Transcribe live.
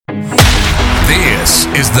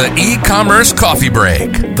is the E-Commerce Coffee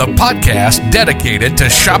Break, the podcast dedicated to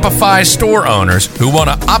Shopify store owners who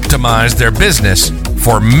want to optimize their business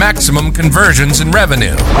for maximum conversions and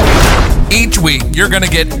revenue. Each week, you're going to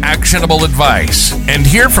get actionable advice and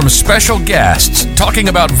hear from special guests talking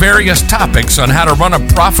about various topics on how to run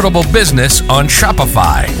a profitable business on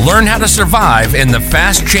Shopify. Learn how to survive in the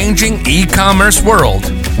fast-changing e-commerce world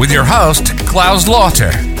with your host, Klaus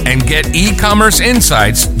Lauter, and get e-commerce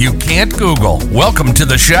insights you can't Google. Welcome to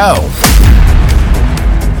the show.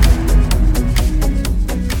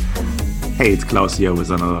 Hey, it's Klaus here with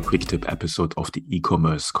another quick tip episode of the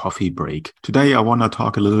e-commerce coffee break. Today, I want to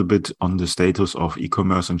talk a little bit on the status of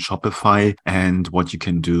e-commerce and Shopify and what you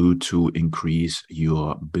can do to increase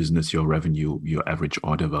your business, your revenue, your average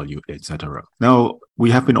order value, etc. Now, we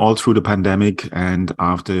have been all through the pandemic, and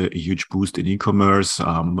after a huge boost in e-commerce,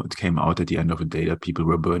 it came out at the end of the day that people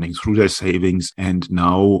were burning through their savings. And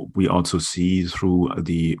now we also see through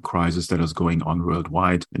the crisis that is going on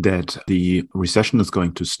worldwide that the recession is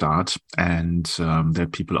going to start and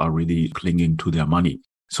that people are really clinging to their money.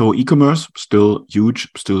 So e-commerce, still huge,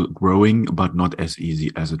 still growing, but not as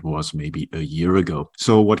easy as it was maybe a year ago.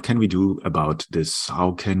 So what can we do about this?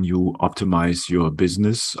 How can you optimize your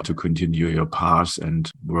business to continue your path and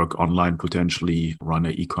work online, potentially run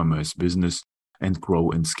an e-commerce business and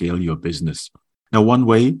grow and scale your business? Now, one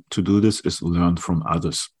way to do this is learn from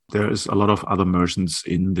others. There is a lot of other merchants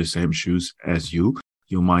in the same shoes as you.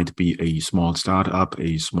 You might be a small startup,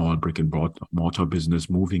 a small brick and mortar business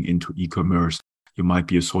moving into e-commerce. You might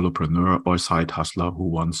be a solopreneur or side hustler who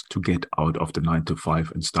wants to get out of the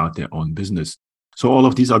 9-to-5 and start their own business. So all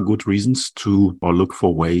of these are good reasons to look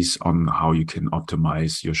for ways on how you can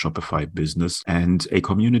optimize your Shopify business. And a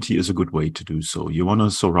community is a good way to do so. You want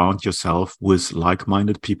to surround yourself with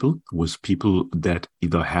like-minded people, with people that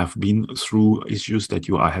either have been through issues that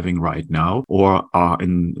you are having right now or are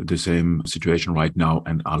in the same situation right now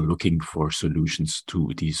and are looking for solutions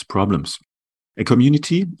to these problems. A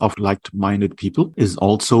community of like-minded people is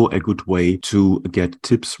also a good way to get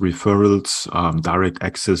tips, referrals, direct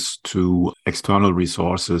access to external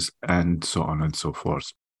resources, and so on and so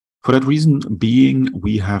forth. For that reason being,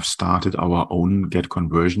 we have started our own Get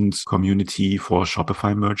Conversions community for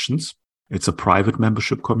Shopify merchants. It's a private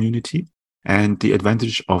membership community. And the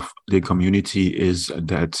advantage of the community is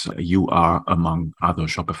that you are among other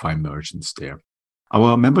Shopify merchants there.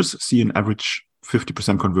 Our members see an average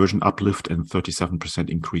 50% conversion uplift and 37%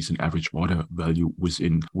 increase in average order value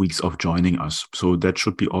within weeks of joining us. So that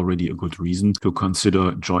should be already a good reason to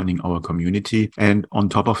consider joining our community. And on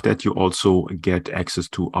top of that, you also get access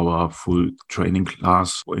to our full training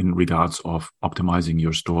class in regards of optimizing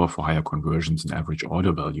your store for higher conversions and average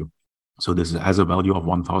order value. So this has a value of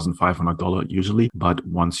 $1,500 usually, but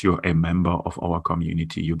once you're a member of our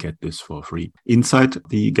community, you get this for free. Inside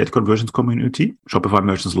the Get Conversions community, Shopify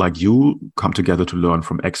merchants like you come together to learn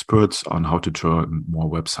from experts on how to turn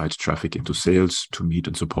more website traffic into sales, to meet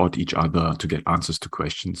and support each other, to get answers to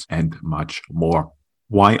questions, and much more.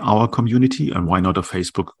 Why our community and why not a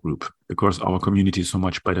Facebook group? Because our community is so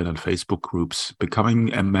much better than Facebook groups.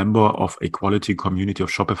 Becoming a member of a quality community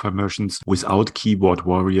of Shopify merchants without keyboard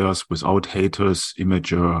warriors, without haters,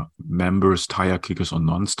 imager members, tire kickers, or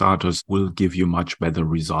non-starters will give you much better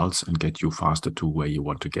results and get you faster to where you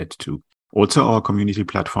want to get to. Also, our community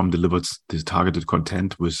platform delivers this targeted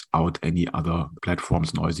content without any other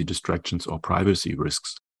platforms, noisy distractions, or privacy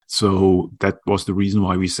risks. So that was the reason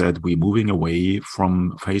why we said we're moving away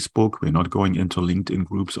from Facebook. We're not going into LinkedIn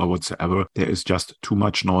groups or whatsoever. There is just too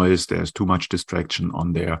much noise. There's too much distraction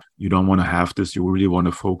on there. You don't want to have this. You really want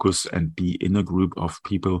to focus and be in a group of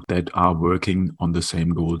people that are working on the same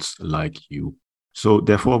goals like you. So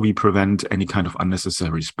therefore, we prevent any kind of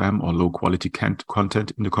unnecessary spam or low quality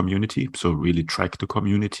content in the community. So really track the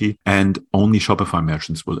community, and only Shopify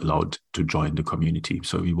merchants will allow to join the community.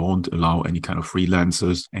 So we won't allow any kind of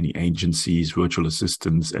freelancers, any agencies, virtual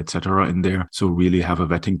assistants, etc. in there. So really have a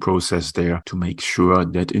vetting process there to make sure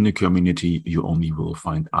that in the community, you only will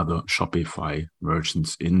find other Shopify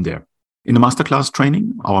merchants in there. In the masterclass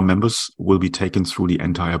training, our members will be taken through the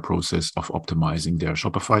entire process of optimizing their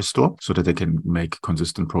Shopify store so that they can make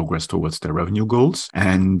consistent progress towards their revenue goals.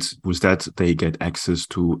 And with that, they get access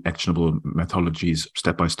to actionable methodologies,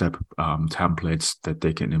 step-by-step templates that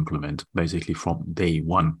they can implement basically from day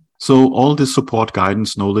one. So all this support,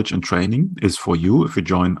 guidance, knowledge, and training is for you if you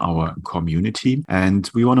join our community. And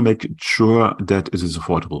we want to make sure that it is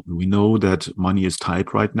affordable. We know that money is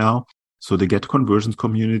tight right now. So the Get Conversions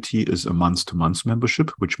community is a month-to-month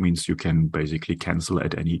membership, which means you can basically cancel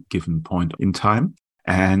at any given point in time.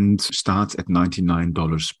 and starts at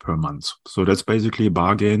 $99 per month. So that's basically a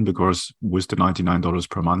bargain, because with the $99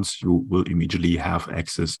 per month, you will immediately have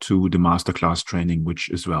access to the masterclass training, which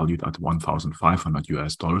is valued at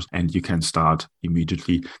 $1,500, and you can start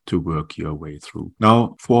immediately to work your way through.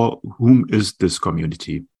 Now, for whom is this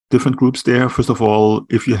community? Different groups there. First of all,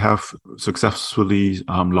 if you have successfully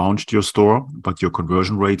launched your store, but your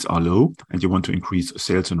conversion rates are low and you want to increase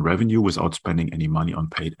sales and revenue without spending any money on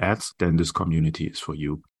paid ads, then this community is for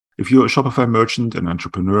you. If you're a Shopify merchant, an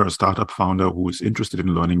entrepreneur, a startup founder who is interested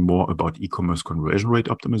in learning more about e-commerce conversion rate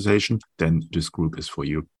optimization, then this group is for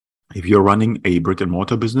you. If you're running a brick and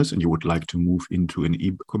mortar business and you would like to move into an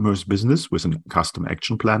e-commerce business with a custom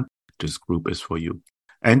action plan, this group is for you.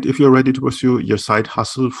 And if you're ready to pursue your side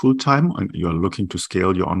hustle full-time and you're looking to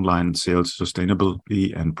scale your online sales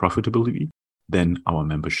sustainably and profitably, then our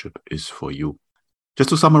membership is for you. Just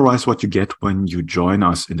to summarize what you get when you join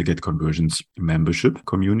us in the Get Conversions membership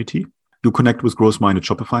community. You connect with growth-minded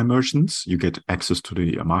Shopify merchants. You get access to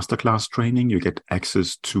the masterclass training. You get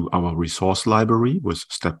access to our resource library with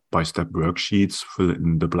step-by-step worksheets, fill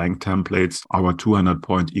in the blank templates, our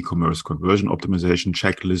 200-point e-commerce conversion optimization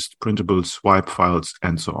checklist, printable swipe files,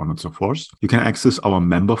 and so on and so forth. You can access our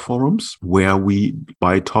member forums, where we,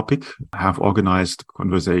 by topic, have organized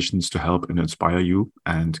conversations to help and inspire you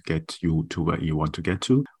and get you to where you want to get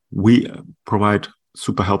to. We provide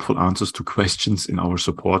super helpful answers to questions in our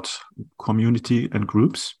support community and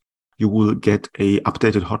groups. You will get a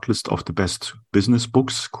updated hot list of the best business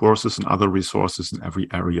books, courses, and other resources in every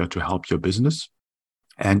area to help your business.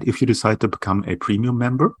 And if you decide to become a premium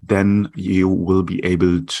member, then you will be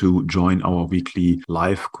able to join our weekly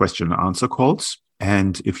live question and answer calls.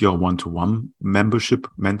 And if you're one-to-one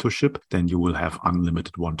mentorship, then you will have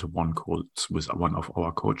unlimited one-to-one calls with one of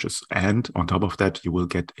our coaches. And on top of that, you will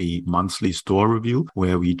get a monthly store review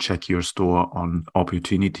where we check your store on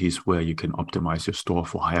opportunities where you can optimize your store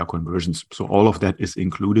for higher conversions. So all of that is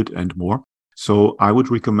included and more. So I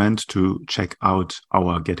would recommend to check out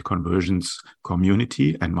our Get Conversions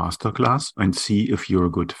community and masterclass and see if you're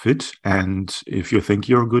a good fit. And if you think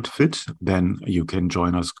you're a good fit, then you can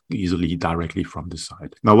join us easily directly from the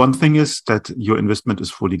site. Now, one thing is that your investment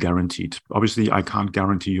is fully guaranteed. Obviously, I can't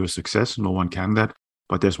guarantee your success. No one can that.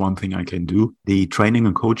 But there's one thing I can do. The training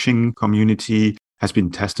and coaching community has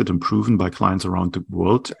been tested and proven by clients around the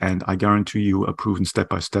world. And I guarantee you a proven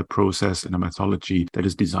step-by-step process and a methodology that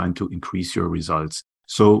is designed to increase your results.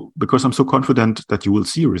 So because I'm so confident that you will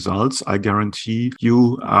see results, I guarantee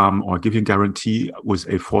you or give you a guarantee with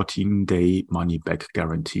a 14-day money-back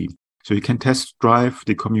guarantee. So you can test drive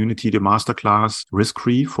the community, the masterclass,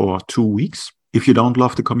 risk-free for 2 weeks. If you don't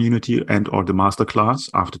love the community and or the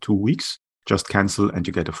masterclass after 2 weeks, just cancel and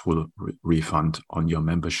you get a full refund on your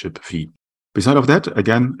membership fee. Beside of that,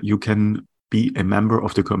 again, you can be a member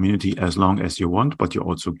of the community as long as you want, but you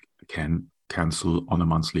also can cancel on a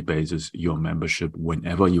monthly basis your membership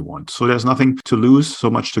whenever you want. So there's nothing to lose, so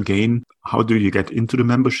much to gain. How do you get into the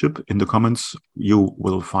membership? In the comments, you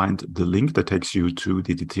will find the link that takes you to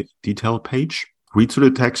the detail page. Read through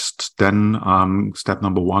the text, then step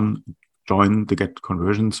number 1, join the Get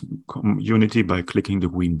Conversions community by clicking the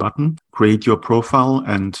green button, create your profile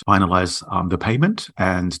and finalize the payment.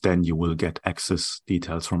 And then you will get access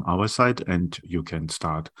details from our side and you can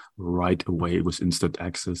start right away with instant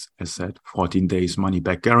access. As said, 14 days money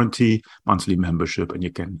back guarantee, monthly membership, and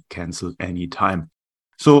you can cancel anytime.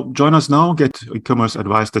 So join us now, get e-commerce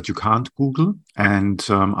advice that you can't Google, and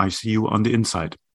I see you on the inside.